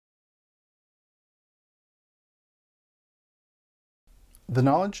The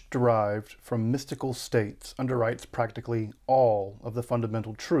knowledge derived from mystical states underwrites practically all of the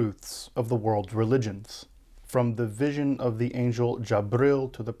fundamental truths of the world's religions. From the vision of the angel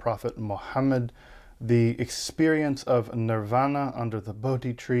Jabril to the prophet Muhammad, the experience of nirvana under the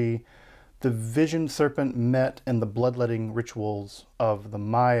Bodhi tree, the vision serpent met in the bloodletting rituals of the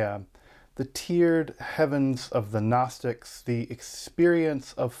Maya, the tiered heavens of the Gnostics, the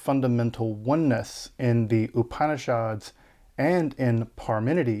experience of fundamental oneness in the Upanishads and in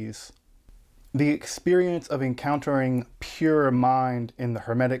Parmenides, the experience of encountering pure mind in the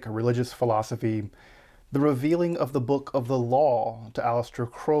Hermetic religious philosophy, the revealing of the Book of the Law to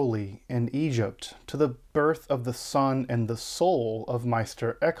Aleister Crowley in Egypt, to the birth of the sun and the soul of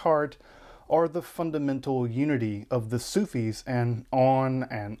Meister Eckhart, or the fundamental unity of the Sufis, and on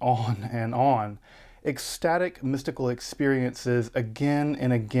and on and on. Ecstatic mystical experiences again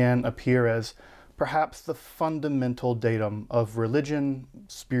and again appear as perhaps the fundamental datum of religion,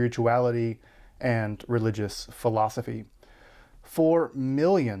 spirituality, and religious philosophy. For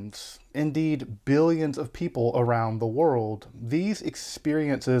millions, indeed billions of people around the world, these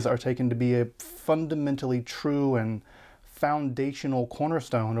experiences are taken to be a fundamentally true and foundational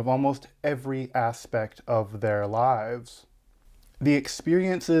cornerstone of almost every aspect of their lives. The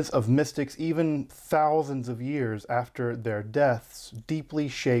experiences of mystics, even thousands of years after their deaths, deeply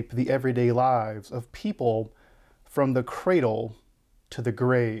shape the everyday lives of people from the cradle to the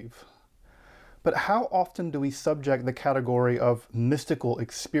grave. But how often do we subject the category of mystical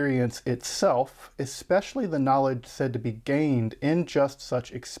experience itself, especially the knowledge said to be gained in just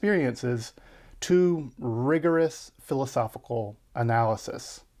such experiences, to rigorous philosophical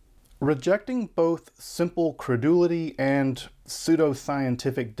analysis? Rejecting both simple credulity and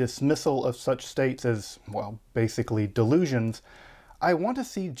pseudoscientific dismissal of such states as, well, basically delusions, I want to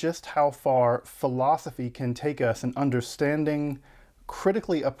see just how far philosophy can take us in understanding,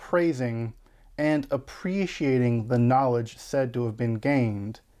 critically appraising, and appreciating the knowledge said to have been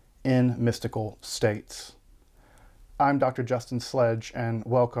gained in mystical states. I'm Dr. Justin Sledge, and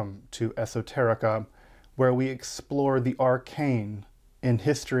welcome to Esoterica, where we explore the arcane in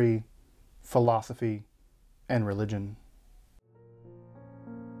history, philosophy, and religion.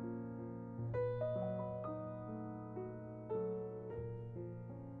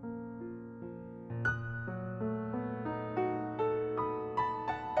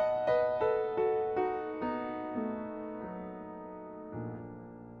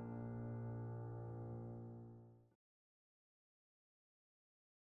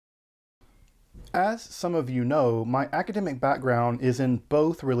 As some of you know, my academic background is in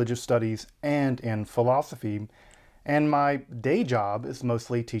both religious studies and in philosophy, and my day job is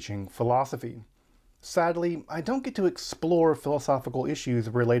mostly teaching philosophy. Sadly, I don't get to explore philosophical issues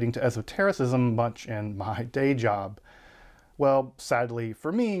relating to esotericism much in my day job. Well, sadly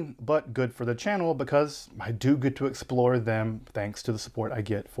for me, but good for the channel because I do get to explore them thanks to the support I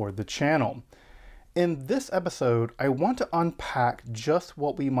get for the channel. In this episode, I want to unpack just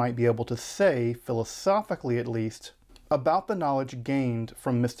what we might be able to say, philosophically at least, about the knowledge gained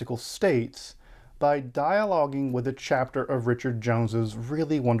from mystical states by dialoguing with a chapter of Richard Jones's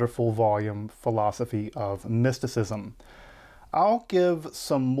really wonderful volume, Philosophy of Mysticism. I'll give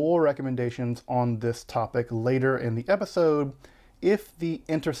some more recommendations on this topic later in the episode if the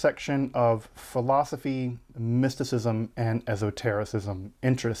intersection of philosophy, mysticism, and esotericism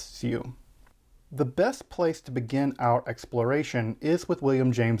interests you. The best place to begin our exploration is with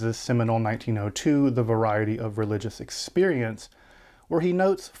William James's seminal 1902, The Variety of Religious Experience, where he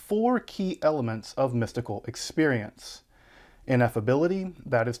notes 4 key elements of mystical experience. Ineffability,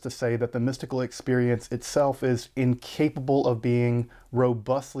 that is to say that the mystical experience itself is incapable of being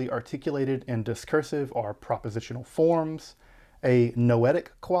robustly articulated in discursive or propositional forms. A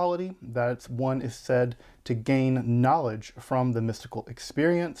noetic quality, that one is said to gain knowledge from the mystical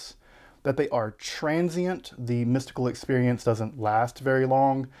experience. That they are transient, the mystical experience doesn't last very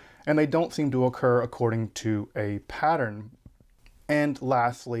long, and they don't seem to occur according to a pattern. And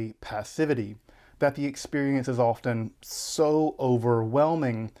lastly, passivity, that the experience is often so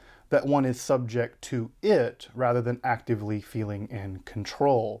overwhelming that one is subject to it rather than actively feeling in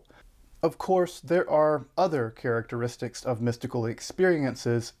control. Of course, there are other characteristics of mystical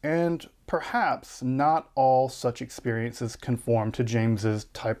experiences, and perhaps not all such experiences conform to James's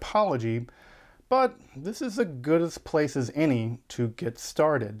typology, but this is as good a place as any to get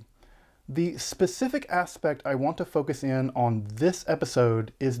started. The specific aspect I want to focus in on this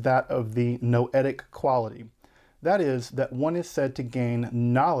episode is that of the noetic quality. That is, that one is said to gain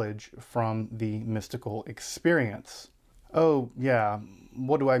knowledge from the mystical experience. Oh, yeah.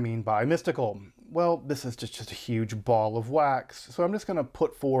 What do I mean by mystical? well, this is just a huge ball of wax. So I'm just going to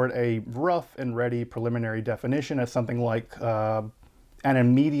put forward a rough and ready preliminary definition as something like an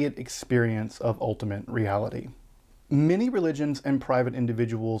immediate experience of ultimate reality. Many religions and private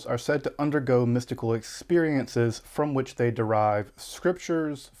individuals are said to undergo mystical experiences from which they derive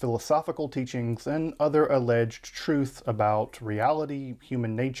scriptures, philosophical teachings, and other alleged truths about reality,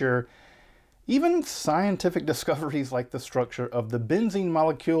 human nature, even scientific discoveries like the structure of the benzene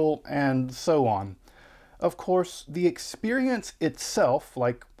molecule, and so on. Of course, the experience itself,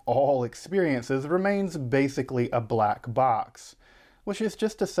 like all experiences, remains basically a black box, which is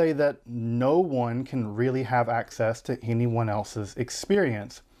just to say that no one can really have access to anyone else's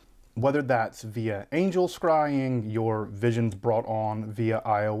experience, whether that's via angel scrying, your visions brought on via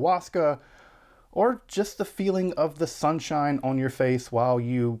ayahuasca, or just the feeling of the sunshine on your face while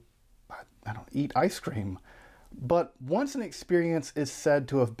you, eat ice cream. But once an experience is said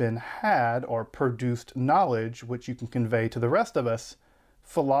to have been had or produced knowledge which you can convey to the rest of us,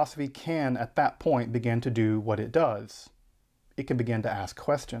 philosophy can at that point begin to do what it does. It can begin to ask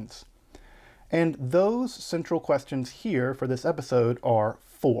questions. And those central questions here for this episode are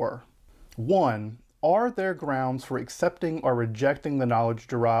 4. 1. Are there grounds for accepting or rejecting the knowledge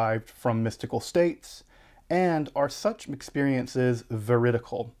derived from mystical states? And are such experiences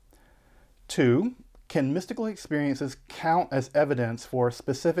veridical? 2. Can mystical experiences count as evidence for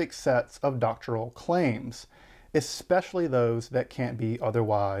specific sets of doctrinal claims, especially those that can't be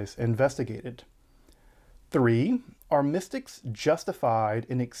otherwise investigated? 3. Are mystics justified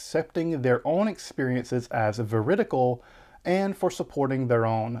in accepting their own experiences as veridical and for supporting their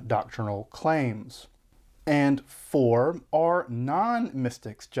own doctrinal claims? And 4. Are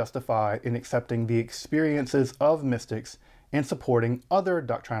non-mystics justified in accepting the experiences of mystics and supporting other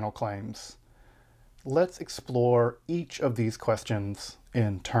doctrinal claims? Let's explore each of these questions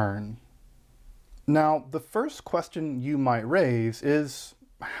in turn. Now, the first question you might raise is,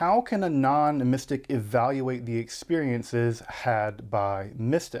 how can a non-mystic evaluate the experiences had by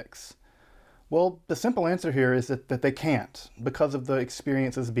mystics? Well, the simple answer here is that they can't, because of the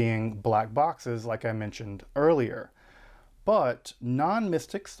experiences being black boxes, like I mentioned earlier. But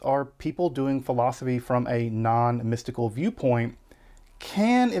non-mystics, or people doing philosophy from a non-mystical viewpoint,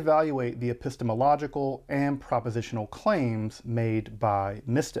 can evaluate the epistemological and propositional claims made by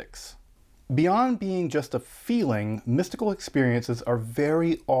mystics. Beyond being just a feeling, mystical experiences are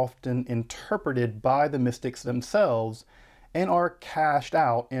very often interpreted by the mystics themselves and are cashed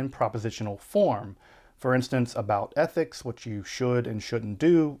out in propositional form. For instance, about ethics, what you should and shouldn't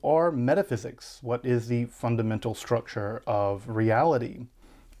do, or metaphysics, what is the fundamental structure of reality.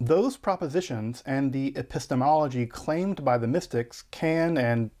 Those propositions and the epistemology claimed by the mystics can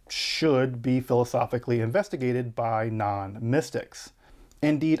and should be philosophically investigated by non-mystics.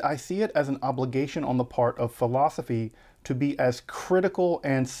 Indeed, I see it as an obligation on the part of philosophy to be as critical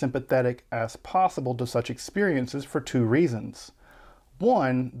and sympathetic as possible to such experiences for 2 reasons.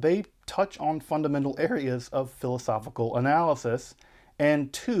 1, they touch on fundamental areas of philosophical analysis,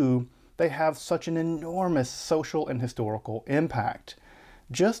 and 2, they have such an enormous social and historical impact.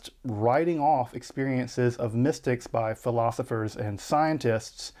 Just writing off experiences of mystics by philosophers and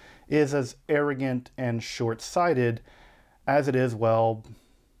scientists is as arrogant and short-sighted as it is, well,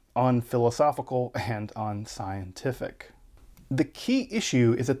 unphilosophical and unscientific. The key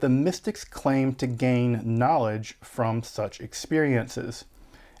issue is that the mystics claim to gain knowledge from such experiences.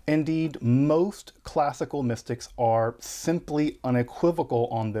 Indeed, most classical mystics are simply unequivocal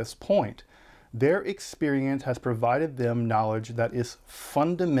on this point. Their experience has provided them knowledge that is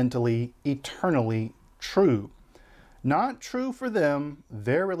fundamentally, eternally true. Not true for them,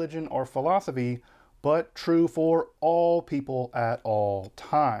 their religion or philosophy, but true for all people at all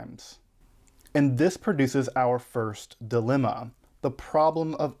times. And this produces our first dilemma, the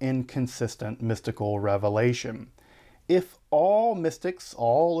problem of inconsistent mystical revelation. If all mystics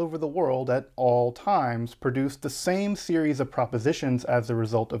all over the world at all times produce the same series of propositions as a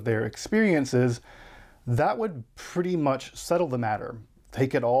result of their experiences, that would pretty much settle the matter. They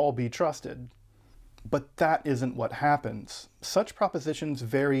could all be trusted. But that isn't what happens. Such propositions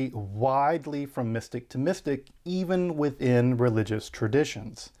vary widely from mystic to mystic, even within religious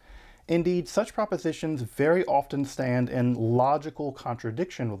traditions. Indeed, such propositions very often stand in logical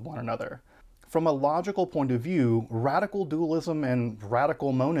contradiction with one another. From a logical point of view, radical dualism and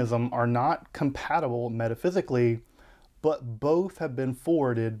radical monism are not compatible metaphysically, but both have been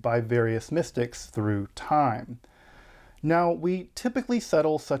forwarded by various mystics through time. Now, we typically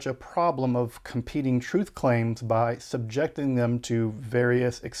settle such a problem of competing truth claims by subjecting them to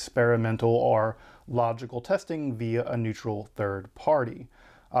various experimental or logical testing via a neutral third party.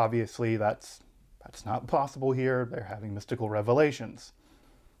 Obviously, that's That's not possible here. They're having mystical revelations.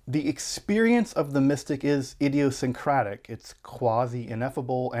 The experience of the mystic is idiosyncratic, it's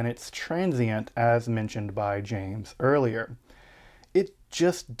quasi-ineffable, and it's transient, as mentioned by James earlier. It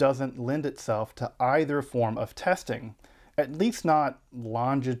just doesn't lend itself to either form of testing, at least not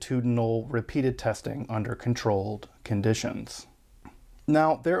longitudinal repeated testing under controlled conditions.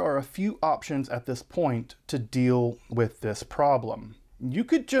 Now, there are a few options at this point to deal with this problem. You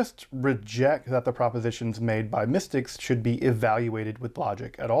could just reject that the propositions made by mystics should be evaluated with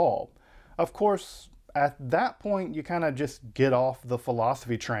logic at all. Of course, at that point, you kind of just get off the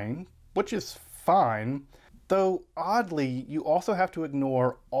philosophy train, which is fine, though oddly, you also have to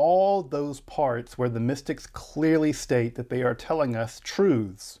ignore all those parts where the mystics clearly state that they are telling us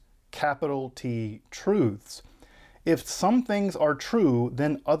truths, capital T truths. If some things are true,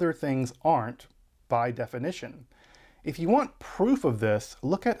 then other things aren't, by definition. If you want proof of this,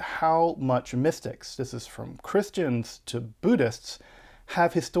 look at how much mystics, this is from Christians to Buddhists,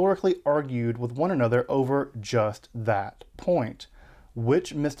 have historically argued with one another over just that point.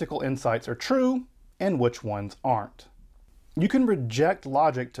 Which mystical insights are true and which ones aren't. You can reject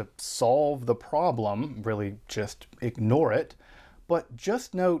logic to solve the problem, really just ignore it, but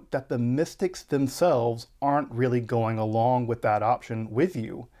just note that the mystics themselves aren't really going along with that option with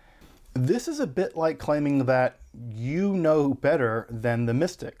you. This is a bit like claiming that you know better than the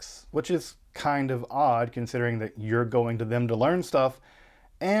mystics, which is kind of odd considering that you're going to them to learn stuff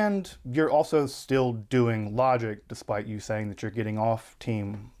and you're also still doing logic despite you saying that you're getting off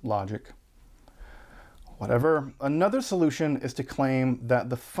team logic. Whatever. Another solution is to claim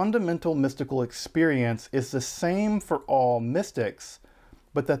that the fundamental mystical experience is the same for all mystics,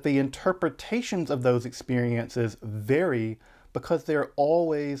 but that the interpretations of those experiences vary because they're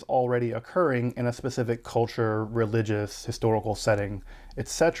always already occurring in a specific culture, religious, historical setting,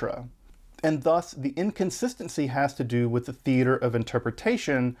 etc. And thus, the inconsistency has to do with the theater of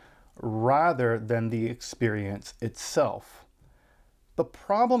interpretation rather than the experience itself. The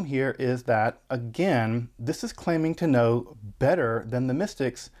problem here is that, again, this is claiming to know better than the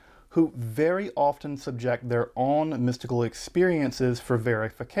mystics, who very often subject their own mystical experiences for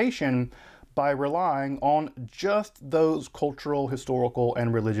verification by relying on just those cultural, historical,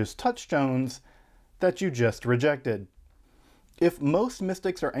 and religious touchstones that you just rejected. If most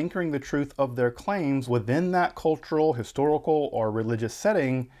mystics are anchoring the truth of their claims within that cultural, historical, or religious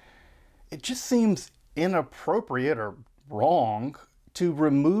setting, it just seems inappropriate or wrong to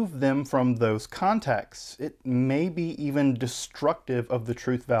remove them from those contexts. It may be even destructive of the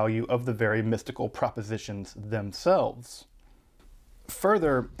truth value of the very mystical propositions themselves.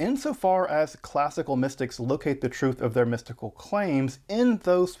 Further, insofar as classical mystics locate the truth of their mystical claims in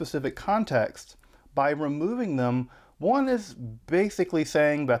those specific contexts, by removing them, one is basically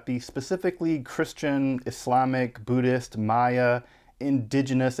saying that the specifically Christian, Islamic, Buddhist, Maya,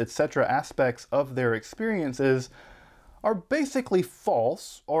 indigenous, etc. aspects of their experiences are basically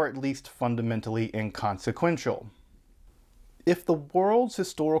false, or at least fundamentally inconsequential. If the world's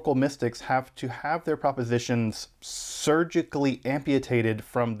historical mystics have to have their propositions surgically amputated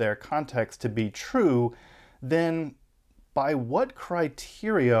from their context to be true, then by what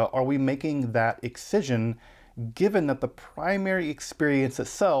criteria are we making that excision, given that the primary experience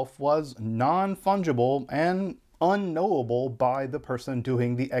itself was non-fungible and unknowable by the person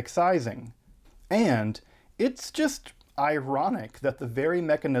doing the excising? And it's just ironic that the very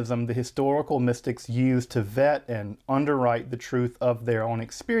mechanism the historical mystics use to vet and underwrite the truth of their own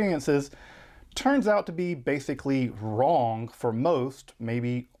experiences turns out to be basically wrong for most,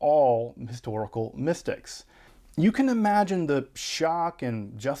 maybe all, historical mystics. You can imagine the shock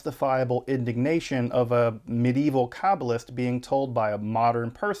and justifiable indignation of a medieval Kabbalist being told by a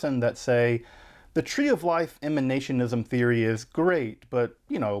modern person that, say, the tree of life emanationism theory is great, but,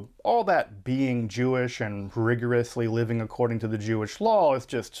 you know, all that being Jewish and rigorously living according to the Jewish law is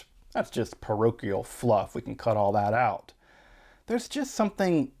that's just parochial fluff. We can cut all that out. There's just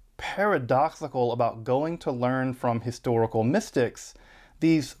something paradoxical about going to learn from historical mystics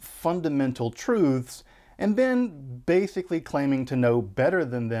these fundamental truths and then basically claiming to know better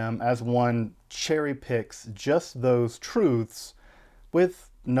than them as one cherry picks just those truths with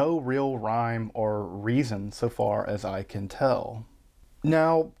no real rhyme or reason so far as I can tell.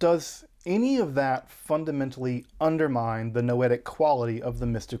 Now, does any of that fundamentally undermine the noetic quality of the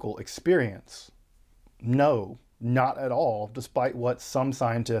mystical experience? No, not at all, despite what some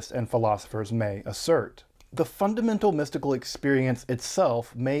scientists and philosophers may assert. The fundamental mystical experience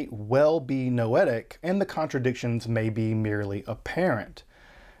itself may well be noetic, and the contradictions may be merely apparent.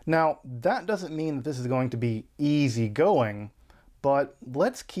 Now, that doesn't mean that this is going to be easygoing, But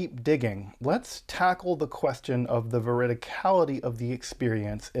let's keep digging. Let's tackle the question of the veridicality of the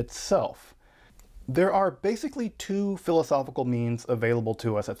experience itself. There are basically two philosophical means available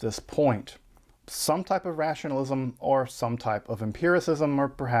to us at this point. Some type of rationalism or some type of empiricism, or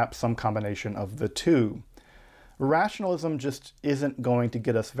perhaps some combination of the two. Rationalism just isn't going to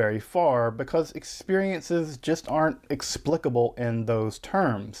get us very far because experiences just aren't explicable in those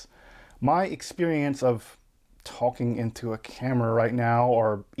terms. My experience of talking into a camera right now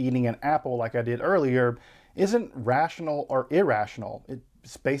or eating an apple like I did earlier isn't rational or irrational.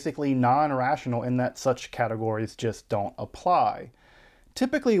 It's basically non-rational in that such categories just don't apply.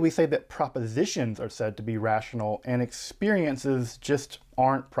 Typically, we say that propositions are said to be rational and experiences just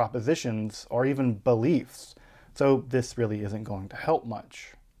aren't propositions or even beliefs. So this really isn't going to help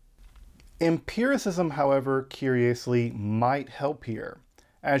much. Empiricism, however, curiously might help here.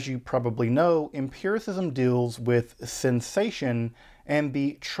 As you probably know, empiricism deals with sensation and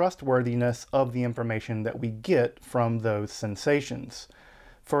the trustworthiness of the information that we get from those sensations.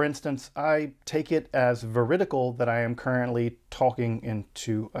 For instance, I take it as veridical that I am currently talking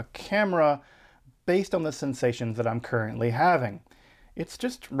into a camera based on the sensations that I'm currently having. It's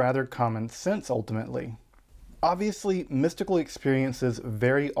just rather common sense ultimately. Obviously, mystical experiences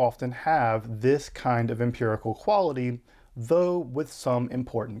very often have this kind of empirical quality, though with some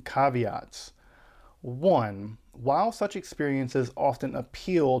important caveats. One, while such experiences often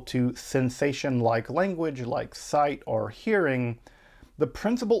appeal to sensation-like language like sight or hearing, the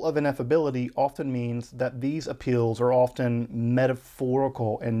principle of ineffability often means that these appeals are often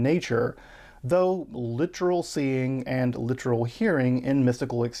metaphorical in nature, though literal seeing and literal hearing in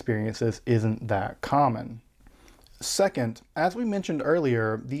mystical experiences isn't that common. Second, as we mentioned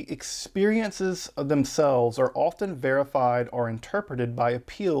earlier, the experiences themselves are often verified or interpreted by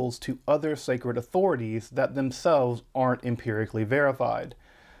appeals to other sacred authorities that themselves aren't empirically verified.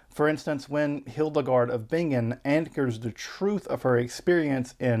 For instance, when Hildegard of Bingen anchors the truth of her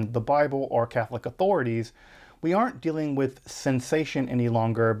experience in the Bible or Catholic authorities, we aren't dealing with sensation any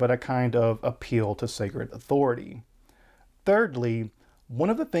longer, but a kind of appeal to sacred authority. Thirdly, one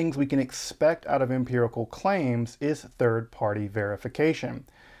of the things we can expect out of empirical claims is third-party verification.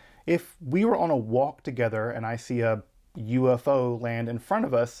 If we were on a walk together and I see a UFO land in front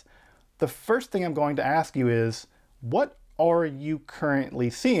of us, the first thing I'm going to ask you is, what are you currently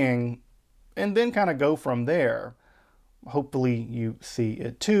seeing? And then kind of go from there. Hopefully you see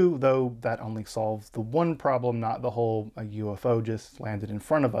it too, though that only solves the one problem, not the whole a UFO just landed in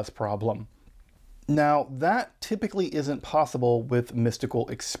front of us problem. Now, that typically isn't possible with mystical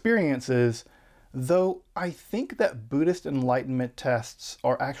experiences, though I think that Buddhist enlightenment tests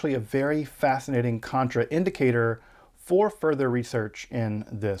are actually a very fascinating contraindicator for further research in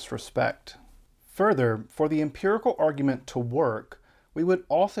this respect. Further, for the empirical argument to work, we would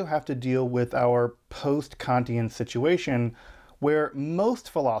also have to deal with our post-Kantian situation where most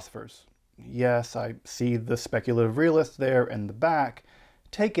philosophers, yes, I see the speculative realist there in the back,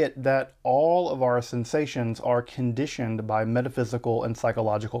 take it that all of our sensations are conditioned by metaphysical and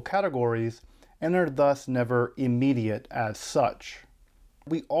psychological categories and are thus never immediate as such.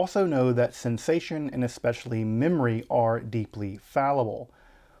 We also know that sensation and especially memory are deeply fallible.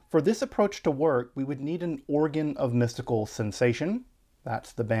 For this approach to work, we would need an organ of mystical sensation.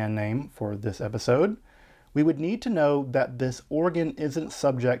 That's the band name for this episode. We would need to know that this organ isn't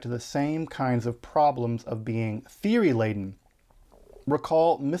subject to the same kinds of problems of being theory-laden.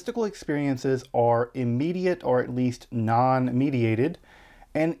 Recall, mystical experiences are immediate or at least non-mediated,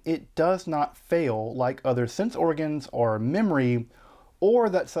 and it does not fail like other sense organs or memory, or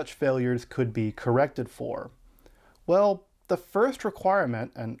that such failures could be corrected for. Well, the first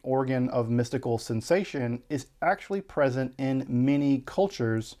requirement, an organ of mystical sensation, is actually present in many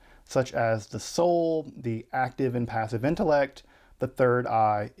cultures, such as the soul, the active and passive intellect, the third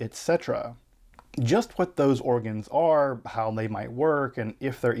eye, etc. Just what those organs are, how they might work, and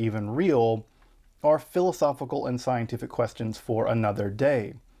if they're even real, are philosophical and scientific questions for another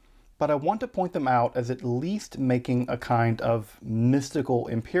day. But I want to point them out as at least making a kind of mystical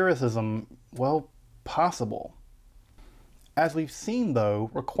empiricism, well, possible. As we've seen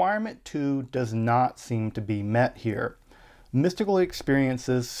though, requirement 2 does not seem to be met here. Mystical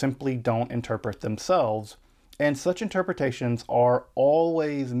experiences simply don't interpret themselves, and such interpretations are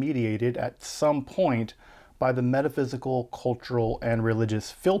always mediated at some point by the metaphysical, cultural, and religious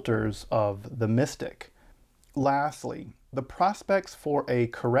filters of the mystic. Lastly, the prospects for a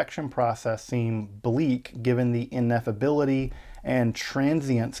correction process seem bleak given the ineffability and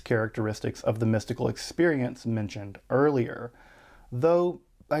transience characteristics of the mystical experience mentioned earlier. Though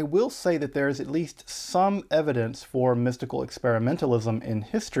I will say that there is at least some evidence for mystical experimentalism in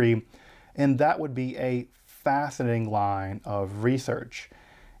history, and that would be a fascinating line of research.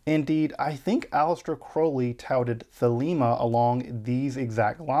 Indeed, I think Aleister Crowley touted thelema along these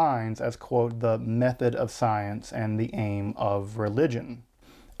exact lines as, quote, the method of science and the aim of religion.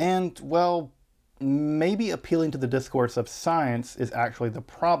 And, well, maybe appealing to the discourse of science is actually the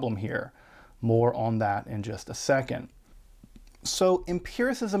problem here. More on that in just a second. So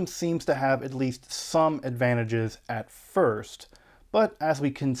empiricism seems to have at least some advantages at first, but as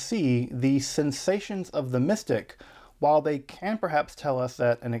we can see, the sensations of the mystic, while they can perhaps tell us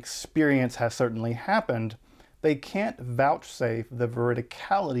that an experience has certainly happened, they can't vouchsafe the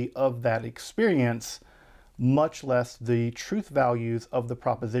veridicality of that experience, much less the truth values of the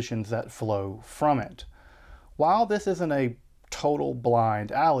propositions that flow from it. While this isn't a total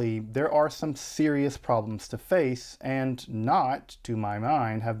blind alley, there are some serious problems to face and not, to my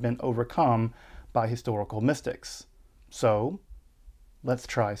mind, have been overcome by historical mystics. So, let's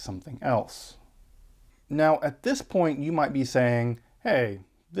try something else. Now, at this point, you might be saying, hey,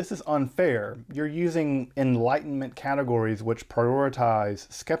 this is unfair. You're using Enlightenment categories which prioritize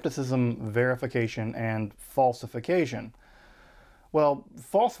skepticism, verification, and falsification. Well,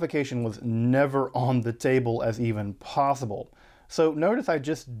 falsification was never on the table as even possible. So notice I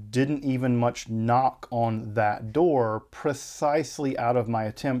just didn't even much knock on that door, precisely out of my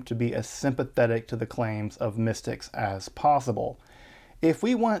attempt to be as sympathetic to the claims of mystics as possible. If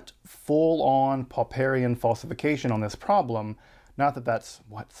we went full-on Popperian falsification on this problem, not that that's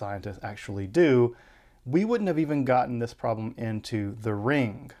what scientists actually do, we wouldn't have even gotten this problem into the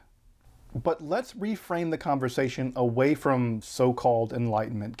ring. But let's reframe the conversation away from so-called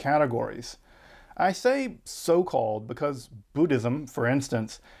Enlightenment categories. I say so-called because Buddhism, for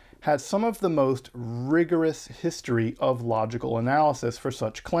instance, has some of the most rigorous history of logical analysis for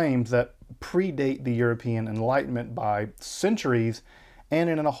such claims that predate the European Enlightenment by centuries and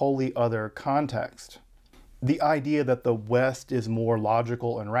in a wholly other context. The idea that the West is more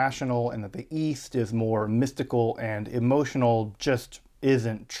logical and rational and that the East is more mystical and emotional just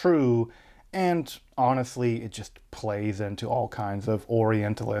isn't true, and honestly, it just plays into all kinds of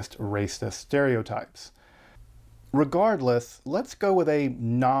Orientalist, racist stereotypes. Regardless, let's go with a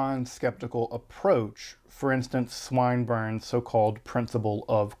non-skeptical approach, for instance, Swinburne's so-called principle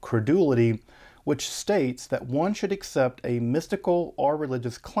of credulity, which states that one should accept a mystical or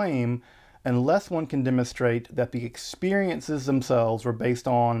religious claim unless one can demonstrate that the experiences themselves were based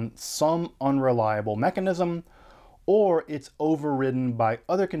on some unreliable mechanism, or it's overridden by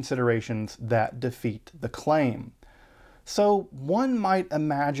other considerations that defeat the claim. So one might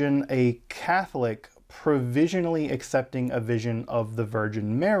imagine a Catholic provisionally accepting a vision of the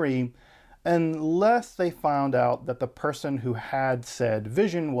Virgin Mary unless they found out that the person who had said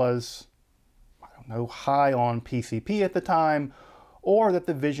vision was, high on PCP at the time, or that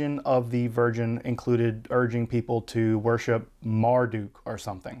the vision of the Virgin included urging people to worship Marduk or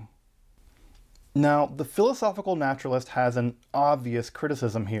something. Now, the philosophical naturalist has an obvious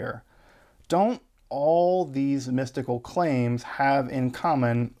criticism here. Don't all these mystical claims have in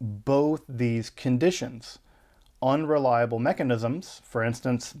common both these conditions? Unreliable mechanisms, for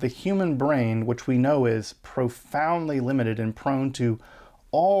instance, the human brain, which we know is profoundly limited and prone to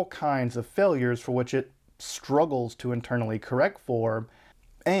all kinds of failures for which it struggles to internally correct for,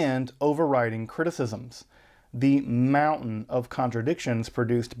 and overriding criticisms, the mountain of contradictions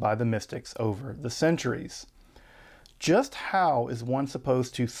produced by the mystics over the centuries. Just how is one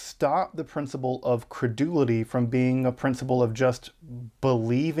supposed to stop the principle of credulity from being a principle of just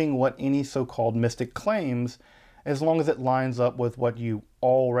believing what any so-called mystic claims, as long as it lines up with what you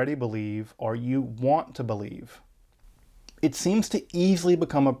already believe or you want to believe? It seems to easily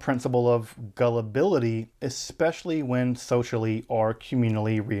become a principle of gullibility, especially when socially or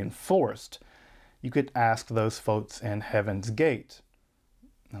communally reinforced. You could ask those folks in Heaven's Gate.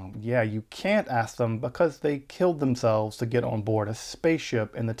 Now, yeah, you can't ask them because they killed themselves to get on board a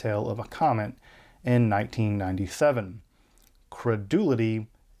spaceship in the tail of a comet in 1997. Credulity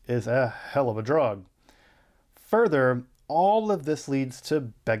is a hell of a drug. Further, all of this leads to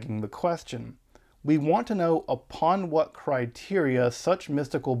begging the question. We want to know upon what criteria such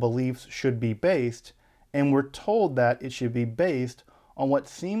mystical beliefs should be based, and we're told that it should be based on what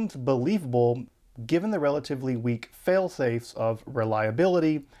seems believable given the relatively weak fail-safes of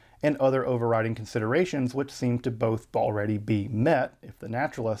reliability and other overriding considerations which seem to both already be met, if the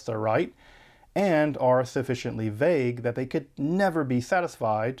naturalists are right, and are sufficiently vague that they could never be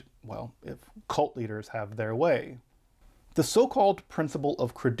satisfied, well, if cult leaders have their way. The so-called principle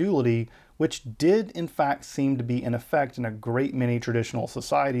of credulity, which did in fact seem to be in effect in a great many traditional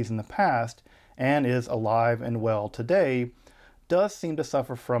societies in the past, and is alive and well today, does seem to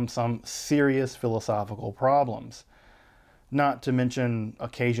suffer from some serious philosophical problems. Not to mention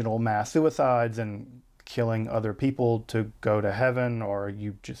occasional mass suicides and killing other people to go to heaven, or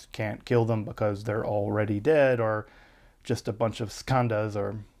you just can't kill them because they're already dead, or just a bunch of skandhas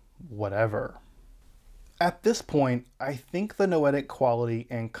or whatever. At this point, I think the noetic quality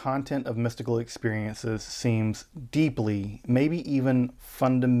and content of mystical experiences seems deeply, maybe even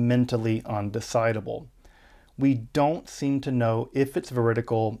fundamentally undecidable. We don't seem to know if it's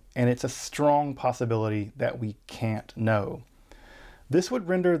veridical, and it's a strong possibility that we can't know. This would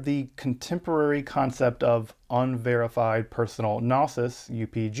render the contemporary concept of unverified personal gnosis,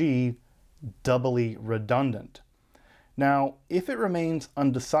 UPG, doubly redundant. Now, if it remains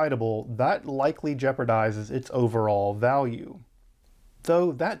undecidable, that likely jeopardizes its overall value.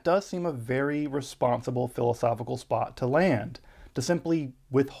 Though that does seem a very responsible philosophical spot to land, to simply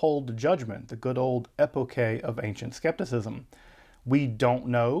withhold judgment, the good old epoche of ancient skepticism. We don't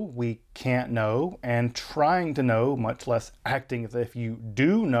know, we can't know, and trying to know, much less acting as if you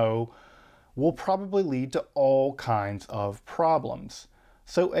do know, will probably lead to all kinds of problems.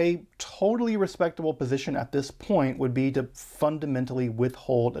 So a totally respectable position at this point would be to fundamentally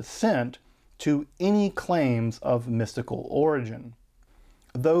withhold assent to any claims of mystical origin.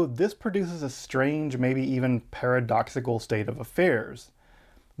 Though this produces a strange, maybe even paradoxical state of affairs.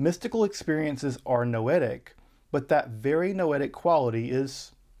 Mystical experiences are noetic, but that very noetic quality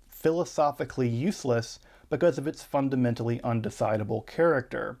is philosophically useless because of its fundamentally undecidable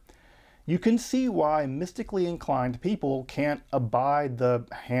character. You can see why mystically inclined people can't abide the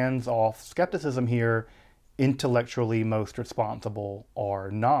hands-off skepticism here, intellectually most responsible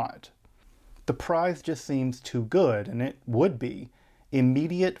or not. The prize just seems too good, and it would be.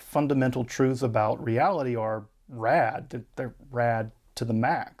 Immediate fundamental truths about reality are rad. They're rad to the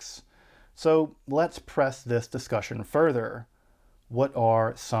max. So let's press this discussion further. What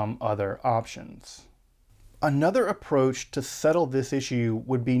are some other options? Another approach to settle this issue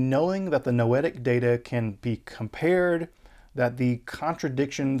would be knowing that the noetic data can be compared, that the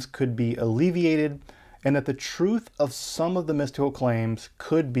contradictions could be alleviated, and that the truth of some of the mystical claims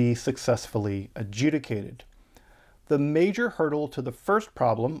could be successfully adjudicated. The major hurdle to the first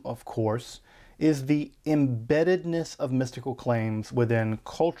problem, of course, is the embeddedness of mystical claims within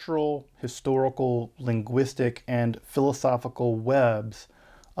cultural, historical, linguistic, and philosophical webs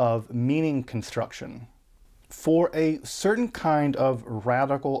of meaning construction. For a certain kind of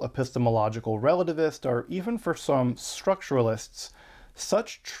radical epistemological relativist, or even for some structuralists,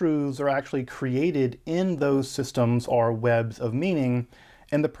 such truths are actually created in those systems or webs of meaning,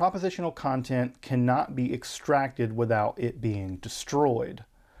 and the propositional content cannot be extracted without it being destroyed.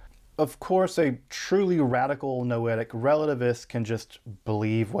 Of course, a truly radical noetic relativist can just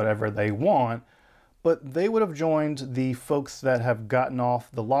believe whatever they want, but they would have joined the folks that have gotten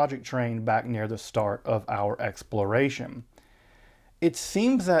off the logic train back near the start of our exploration. It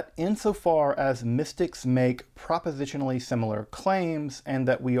seems that insofar as mystics make propositionally similar claims and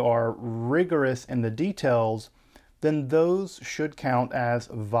that we are rigorous in the details, then those should count as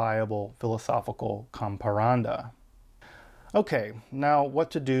viable philosophical comparanda. Okay, now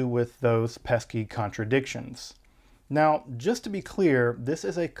what to do with those pesky contradictions? Now, just to be clear, this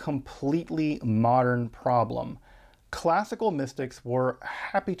is a completely modern problem. Classical mystics were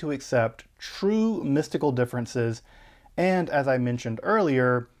happy to accept true mystical differences and, as I mentioned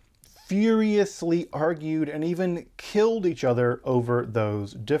earlier, furiously argued and even killed each other over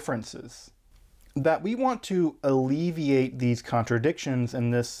those differences. That we want to alleviate these contradictions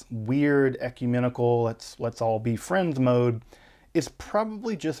in this weird ecumenical let's all be friends mode is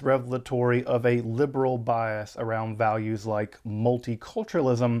probably just revelatory of a liberal bias around values like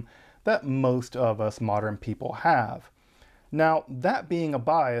multiculturalism that most of us modern people have. Now, that being a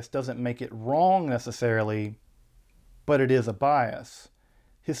bias doesn't make it wrong necessarily, but it is a bias.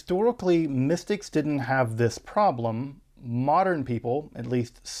 Historically, mystics didn't have this problem. Modern people, at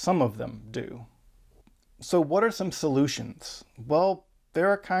least some of them, do. So what are some solutions? Well, there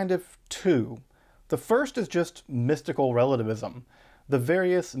are kind of two. The first is just mystical relativism. The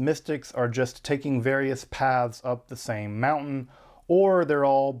various mystics are just taking various paths up the same mountain, or they're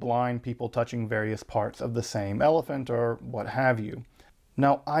all blind people touching various parts of the same elephant, or what have you.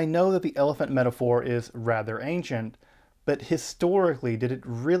 Now, I know that the elephant metaphor is rather ancient, but historically, did it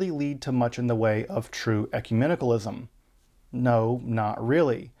really lead to much in the way of true ecumenicalism? No, not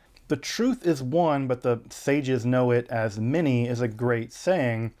really. The truth is one, but the sages know it as many is a great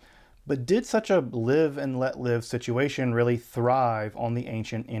saying, But did such a live and let live situation really thrive on the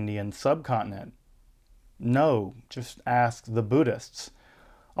ancient Indian subcontinent? No, just ask the Buddhists.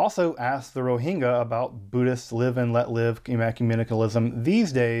 Also ask the Rohingya about Buddhist live and let live ecumenicalism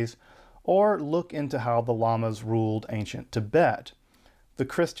these days, or look into how the Lamas ruled ancient Tibet. The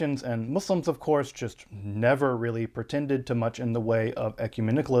Christians and Muslims, of course, just never really pretended to much in the way of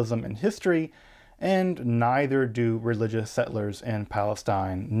ecumenicalism in history, and neither do religious settlers in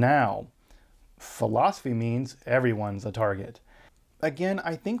Palestine now. Philosophy means everyone's a target. Again,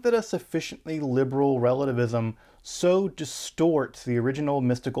 I think that a sufficiently liberal relativism so distorts the original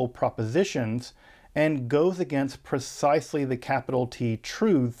mystical propositions and goes against precisely the capital T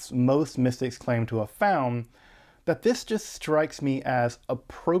truths most mystics claim to have found, that this just strikes me as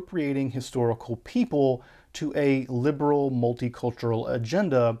appropriating historical people to a liberal multicultural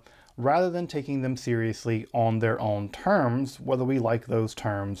agenda rather than taking them seriously on their own terms, whether we like those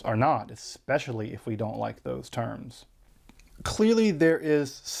terms or not, especially if we don't like those terms. Clearly, there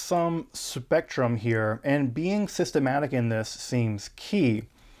is some spectrum here, and being systematic in this seems key,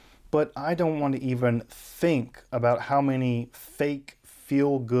 but I don't want to even think about how many fake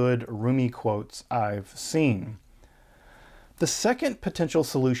feel-good Rumi quotes I've seen. The second potential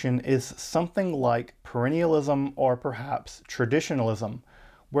solution is something like perennialism or perhaps traditionalism,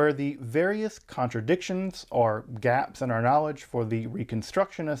 where the various contradictions or gaps in our knowledge for the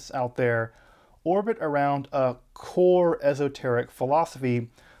Reconstructionists out there orbit around a core esoteric philosophy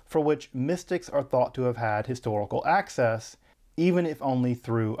for which mystics are thought to have had historical access, even if only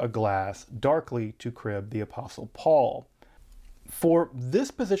through a glass darkly to crib the Apostle Paul. For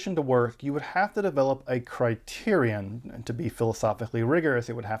this position to work, you would have to develop a criterion, and to be philosophically rigorous,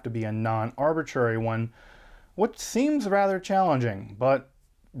 it would have to be a non-arbitrary one, which seems rather challenging, but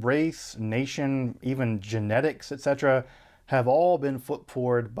race, nation, even genetics, etc., have all been put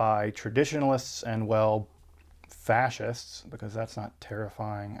forward by traditionalists and, well, fascists, because that's not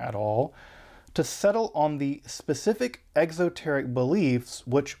terrifying at all, to settle on the specific exoteric beliefs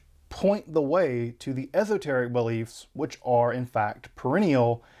which point the way to the esoteric beliefs which are in fact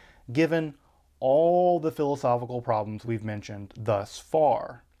perennial, given all the philosophical problems we've mentioned thus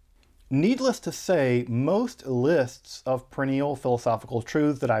far. Needless to say, most lists of perennial philosophical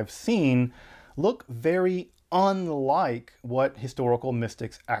truths that I've seen look very unlike what historical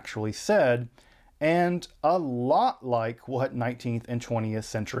mystics actually said, and a lot like what 19th and 20th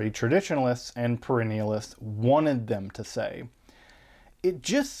century traditionalists and perennialists wanted them to say. It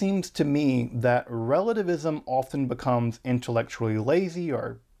just seems to me that relativism often becomes intellectually lazy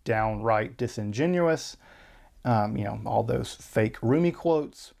or downright disingenuous, all those fake Rumi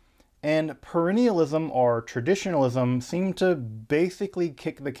quotes, and perennialism or traditionalism seem to basically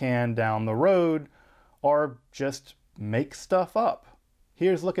kick the can down the road or just make stuff up.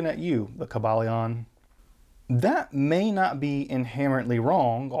 Here's looking at you, the Kabbalion. That may not be inherently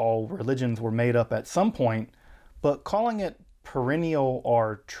wrong, all religions were made up at some point, but calling it perennial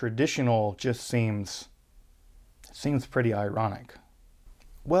or traditional just seems pretty ironic.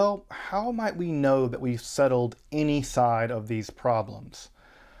 Well, how might we know that we've settled any side of these problems?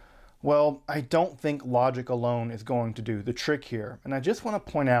 Well, I don't think logic alone is going to do the trick here, and I just want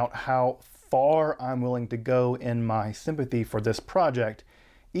to point out how far I'm willing to go in my sympathy for this project.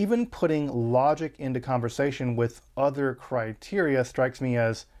 Even putting logic into conversation with other criteria strikes me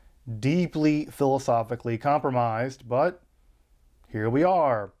as deeply philosophically compromised, but here we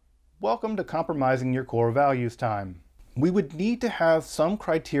are. Welcome to Compromising Your Core Values time. We would need to have some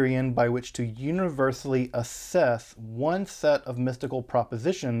criterion by which to universally assess one set of mystical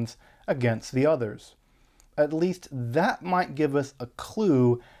propositions against the others. At least that might give us a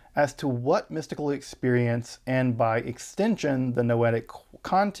clue as to what mystical experience, and by extension the noetic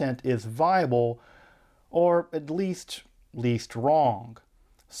content, is viable, or at least wrong.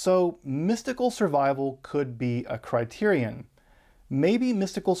 So mystical survival could be a criterion. Maybe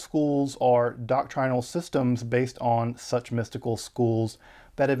mystical schools are doctrinal systems based on such mystical schools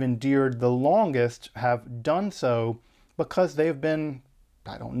that have endured the longest have done so because they've been,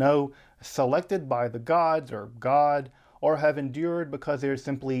 I don't know, selected by the gods or God, or have endured because they're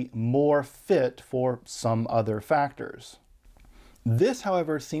simply more fit for some other factors. This,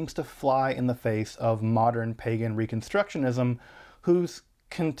 however, seems to fly in the face of modern pagan Reconstructionism, whose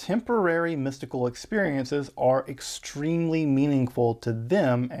contemporary mystical experiences are extremely meaningful to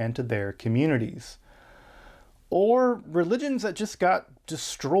them and to their communities. Or religions that just got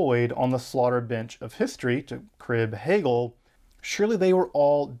destroyed on the slaughter bench of history, to crib Hegel. Surely they were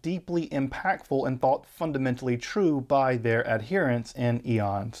all deeply impactful and thought fundamentally true by their adherents in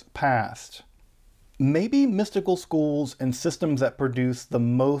eons past. Maybe mystical schools and systems that produce the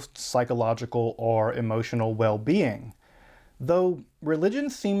most psychological or emotional well-being, though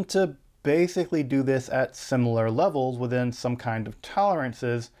religions seem to basically do this at similar levels within some kind of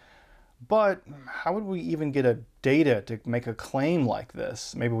tolerances. But how would we even get a data to make a claim like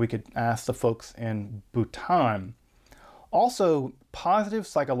this? Maybe we could ask the folks in Bhutan. Also, positive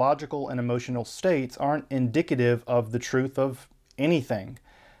psychological and emotional states aren't indicative of the truth of anything.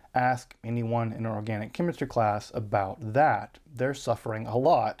 Ask anyone in an organic chemistry class about that. They're suffering a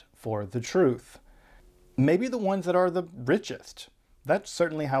lot for the truth. Maybe the ones that are the richest. That's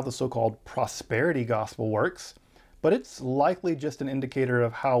certainly how the so-called prosperity gospel works, but it's likely just an indicator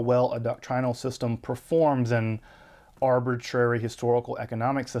of how well a doctrinal system performs in arbitrary historical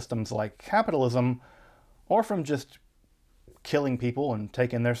economic systems like capitalism, or from just killing people and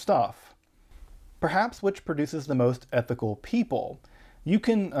taking their stuff. Perhaps which produces the most ethical people. You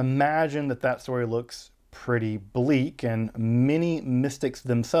can imagine that that story looks pretty bleak, and many mystics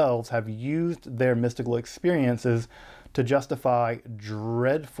themselves have used their mystical experiences to justify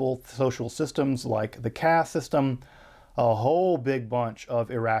dreadful social systems like the caste system, a whole big bunch of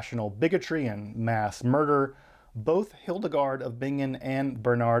irrational bigotry and mass murder. Both Hildegard of Bingen and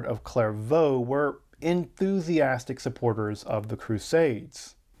Bernard of Clairvaux were enthusiastic supporters of the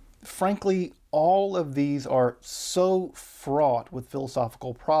Crusades. Frankly, all of these are so fraught with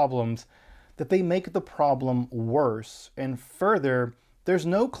philosophical problems that they make the problem worse. And further, there's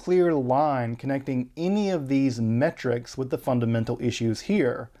no clear line connecting any of these metrics with the fundamental issues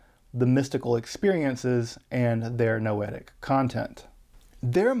here, the mystical experiences and their noetic content.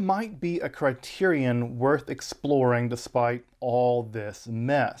 There might be a criterion worth exploring despite all this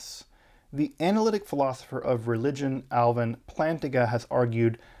mess. The analytic philosopher of religion, Alvin Plantinga, has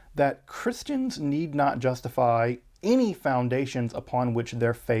argued that Christians need not justify any foundations upon which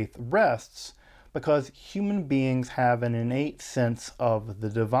their faith rests, because human beings have an innate sense of the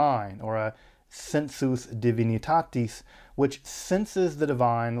divine, or a sensus divinitatis, which senses the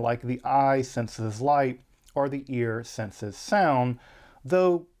divine like the eye senses light or the ear senses sound,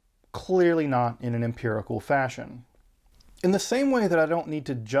 though clearly not in an empirical fashion. In the same way that I don't need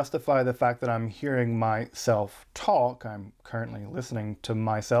to justify the fact that I'm hearing myself talk, I'm currently listening to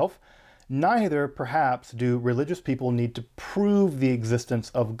myself, neither, perhaps, do religious people need to prove the existence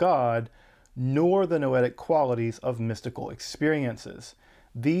of God, nor the noetic qualities of mystical experiences.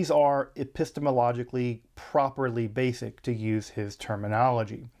 These are epistemologically properly basic, to use his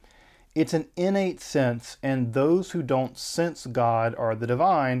terminology. It's an innate sense, and those who don't sense God or the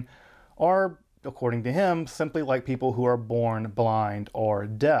divine are, according to him, simply like people who are born blind or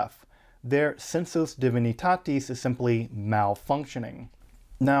deaf. Their sensus divinitatis is simply malfunctioning.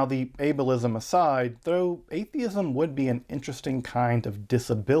 Now, the ableism aside, though atheism would be an interesting kind of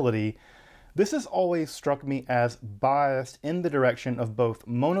disability, this has always struck me as biased in the direction of both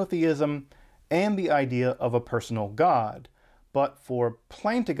monotheism and the idea of a personal God. But for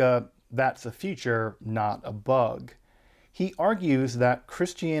Plantinga, that's a feature, not a bug. He argues that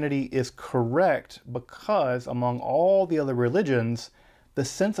Christianity is correct because, among all the other religions, the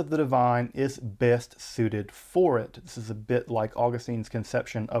sense of the divine is best suited for it. This is a bit like Augustine's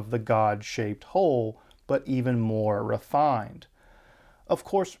conception of the God-shaped whole, but even more refined. Of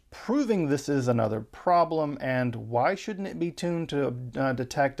course, proving this is another problem, and why shouldn't it be tuned to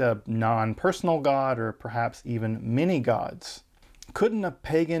detect a non-personal God, or perhaps even many gods? Couldn't a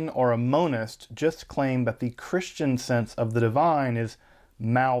pagan or a monist just claim that the Christian sense of the divine is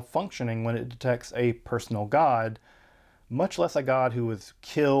malfunctioning when it detects a personal God, much less a God who was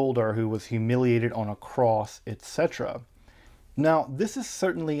killed or who was humiliated on a cross, etc.? Now, this is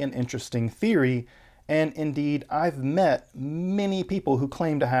certainly an interesting theory, and indeed, I've met many people who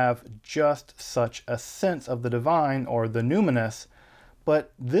claim to have just such a sense of the divine or the numinous,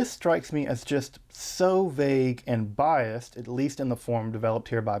 but this strikes me as just so vague and biased, at least in the form developed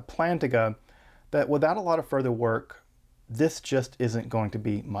here by Plantinga, that without a lot of further work, this just isn't going to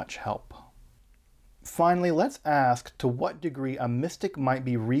be much help. Finally, let's ask to what degree a mystic might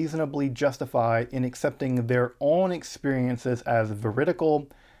be reasonably justified in accepting their own experiences as veridical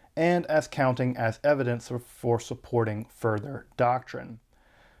and as counting as evidence for supporting further doctrine.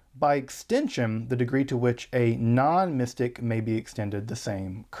 By extension, the degree to which a non-mystic may be extended the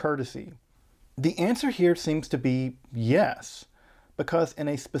same courtesy. The answer here seems to be yes, because in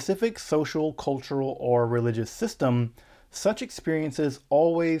a specific social, cultural, or religious system, such experiences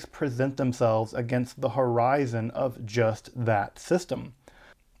always present themselves against the horizon of just that system.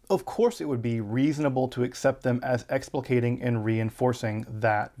 Of course, it would be reasonable to accept them as explicating and reinforcing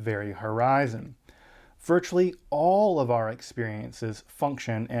that very horizon. Virtually all of our experiences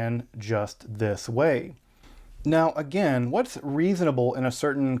function in just this way. Now, again, what's reasonable in a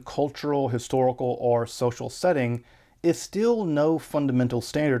certain cultural, historical, or social setting is still no fundamental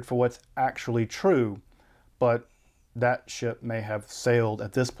standard for what's actually true, but that ship may have sailed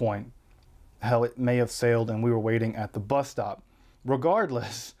at this point. Hell, it may have sailed and we were waiting at the bus stop.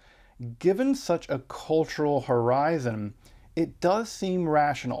 Regardless, given such a cultural horizon, it does seem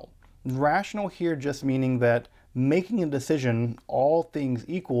rational. Rational here just meaning that making a decision, all things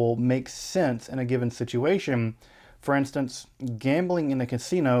equal, makes sense in a given situation. For instance, gambling in a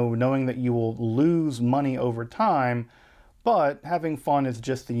casino, knowing that you will lose money over time, but having fun is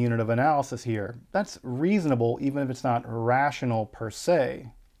just the unit of analysis here. That's reasonable, even if it's not rational per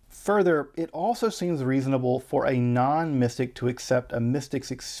se. Further, it also seems reasonable for a non-mystic to accept a mystic's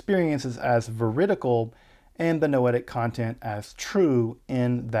experiences as veridical and the noetic content as true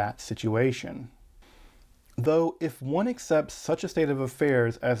in that situation. Though if one accepts such a state of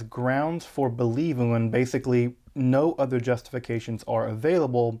affairs as grounds for believing when basically no other justifications are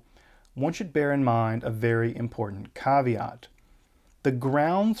available, one should bear in mind a very important caveat. The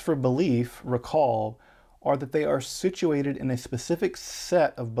grounds for belief, recall, are that they are situated in a specific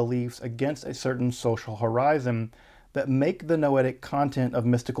set of beliefs against a certain social horizon that make the noetic content of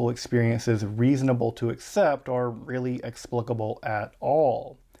mystical experiences reasonable to accept or really explicable at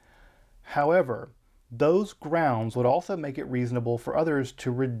all. However, those grounds would also make it reasonable for others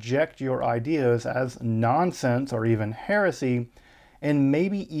to reject your ideas as nonsense or even heresy, and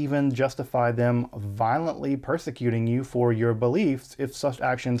maybe even justify them violently persecuting you for your beliefs if such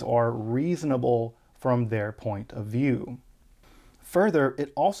actions are reasonable from their point of view. Further,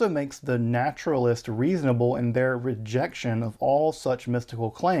 it also makes the naturalist reasonable in their rejection of all such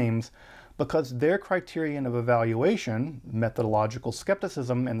mystical claims because their criterion of evaluation, methodological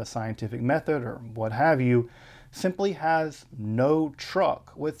skepticism in the scientific method or what have you, simply has no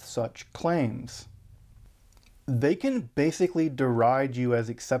truck with such claims. They can basically deride you as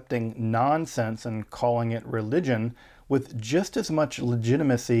accepting nonsense and calling it religion with just as much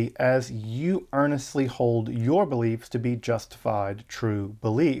legitimacy as you earnestly hold your beliefs to be justified true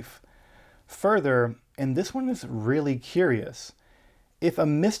belief. Further, and this one is really curious, if a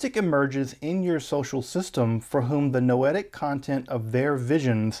mystic emerges in your social system for whom the noetic content of their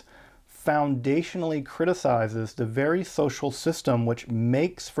visions foundationally criticizes the very social system which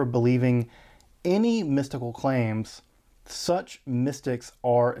makes for believing any mystical claims, such mystics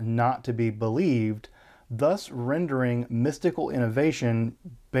are not to be believed, thus rendering mystical innovation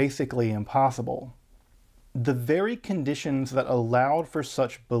basically impossible. The very conditions that allowed for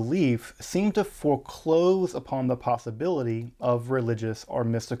such belief seem to foreclose upon the possibility of religious or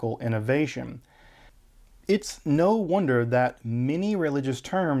mystical innovation. It's no wonder that many religious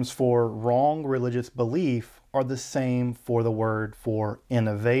terms for wrong religious belief are the same for the word for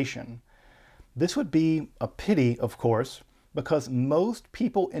innovation. This would be a pity, of course, because most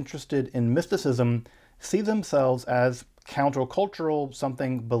people interested in mysticism see themselves as countercultural,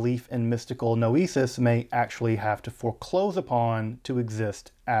 something belief in mystical Gnosis may actually have to foreclose upon to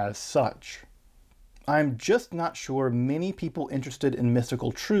exist as such. I'm just not sure many people interested in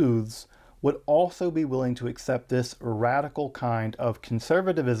mystical truths would also be willing to accept this radical kind of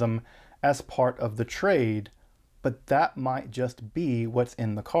conservatism as part of the trade, but that might just be what's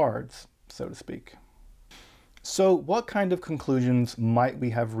in the cards, so to speak. So what kind of conclusions might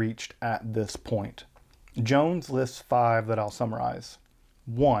we have reached at this point? Jones lists 5 that I'll summarize.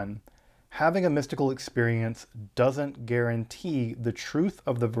 1. Having a mystical experience doesn't guarantee the truth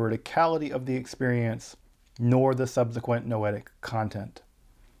of the veridicality of the experience, nor the subsequent noetic content.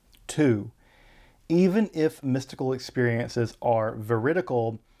 2. Even if mystical experiences are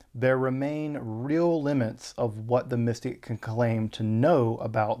veridical, there remain real limits of what the mystic can claim to know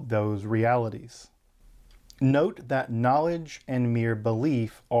about those realities. Note that knowledge and mere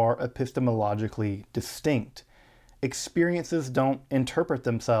belief are epistemologically distinct. Experiences don't interpret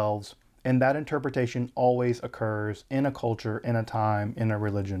themselves, and that interpretation always occurs in a culture, in a time, in a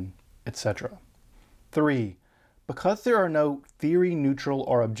religion, etc. 3. Because there are no theory-neutral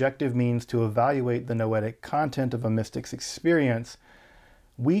or objective means to evaluate the noetic content of a mystic's experience,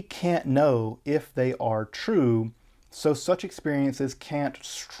 we can't know if they are true, so such experiences can't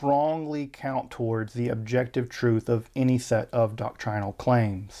strongly count towards the objective truth of any set of doctrinal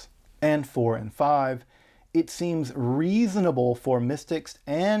claims. And 4 and 5, it seems reasonable for mystics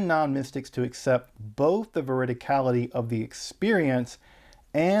and non-mystics to accept both the veridicality of the experience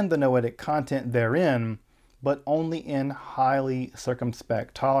and the noetic content therein, but only in highly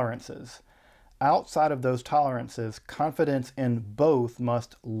circumspect tolerances. Outside of those tolerances, confidence in both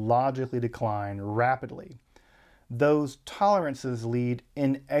must logically decline rapidly. Those tolerances lead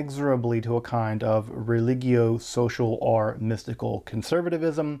inexorably to a kind of religio-social or mystical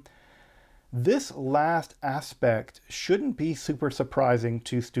conservatism. This last aspect shouldn't be super surprising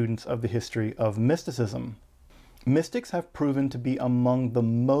to students of the history of mysticism. Mystics have proven to be among the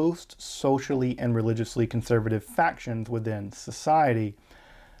most socially and religiously conservative factions within society,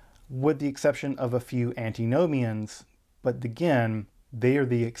 with the exception of a few antinomians, but again, they are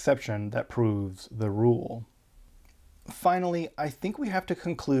the exception that proves the rule. Finally, I think we have to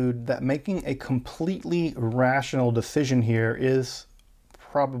conclude that making a completely rational decision here is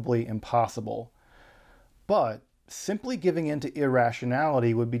probably impossible. But simply giving in to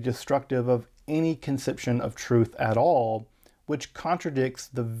irrationality would be destructive of any conception of truth at all, which contradicts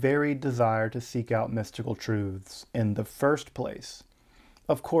the very desire to seek out mystical truths in the first place.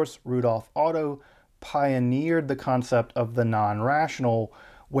 Of course, Rudolf Otto pioneered the concept of the non-rational,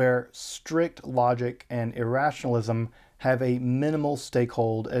 where strict logic and irrationalism have a minimal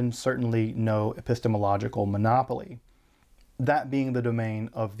stakehold and certainly no epistemological monopoly, that being the domain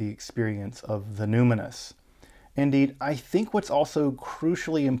of the experience of the numinous. Indeed, I think what's also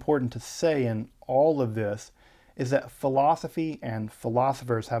crucially important to say in all of this is that philosophy and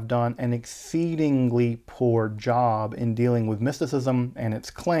philosophers have done an exceedingly poor job in dealing with mysticism and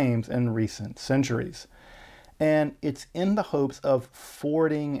its claims in recent centuries. And it's in the hopes of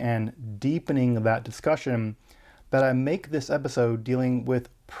forwarding and deepening that discussion that I make this episode dealing with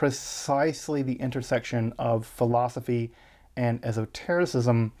precisely the intersection of philosophy and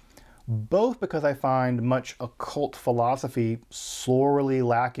esotericism, both because I find much occult philosophy sorely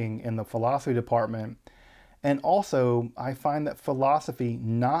lacking in the philosophy department, and also I find that philosophy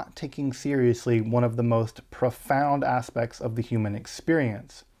not taking seriously one of the most profound aspects of the human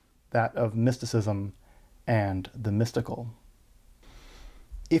experience, that of mysticism and the mystical.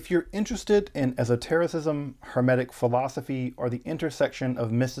 If you're interested in esotericism, hermetic philosophy, or the intersection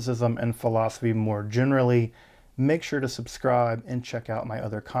of mysticism and philosophy more generally, make sure to subscribe and check out my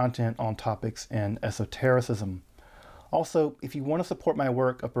other content on topics in esotericism. Also, if you want to support my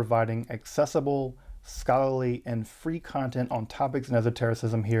work of providing accessible, scholarly, and free content on topics in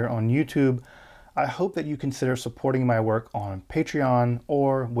esotericism here on YouTube, I hope that you consider supporting my work on Patreon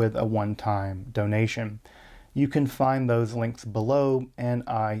or with a one-time donation. You can find those links below, and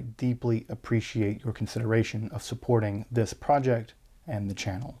I deeply appreciate your consideration of supporting this project and the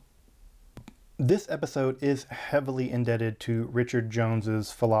channel. This episode is heavily indebted to Richard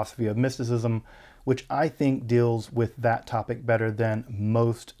Jones's Philosophy of Mysticism, which I think deals with that topic better than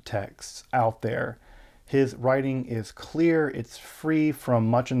most texts out there. His writing is clear, it's free from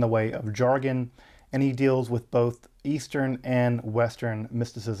much in the way of jargon, and he deals with both Eastern and Western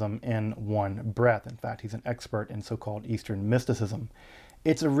mysticism in one breath. In fact, he's an expert in so-called Eastern mysticism.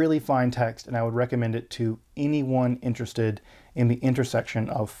 It's a really fine text, and I would recommend it to anyone interested in the intersection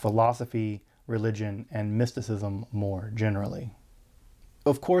of philosophy, religion, and mysticism more generally.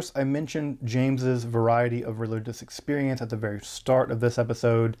 Of course, I mentioned James's Variety of Religious Experience at the very start of this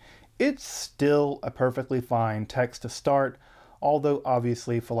episode. It's still a perfectly fine text to start, although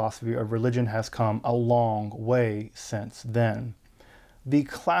obviously philosophy of religion has come a long way since then. The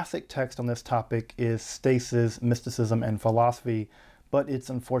classic text on this topic is Stace's Mysticism and Philosophy, but it's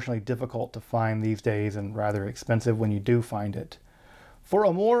unfortunately difficult to find these days and rather expensive when you do find it. For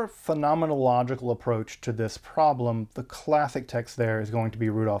a more phenomenological approach to this problem, the classic text there is going to be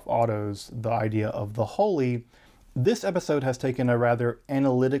Rudolf Otto's The Idea of the Holy. This episode has taken a rather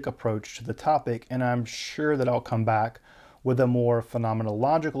analytic approach to the topic, and I'm sure that I'll come back with a more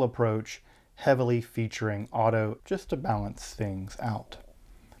phenomenological approach, heavily featuring Otto, just to balance things out.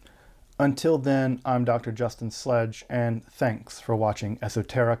 Until then, I'm Dr. Justin Sledge, and thanks for watching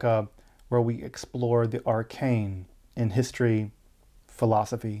Esoterica, where we explore the arcane in history,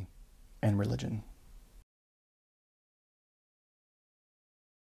 philosophy, and religion.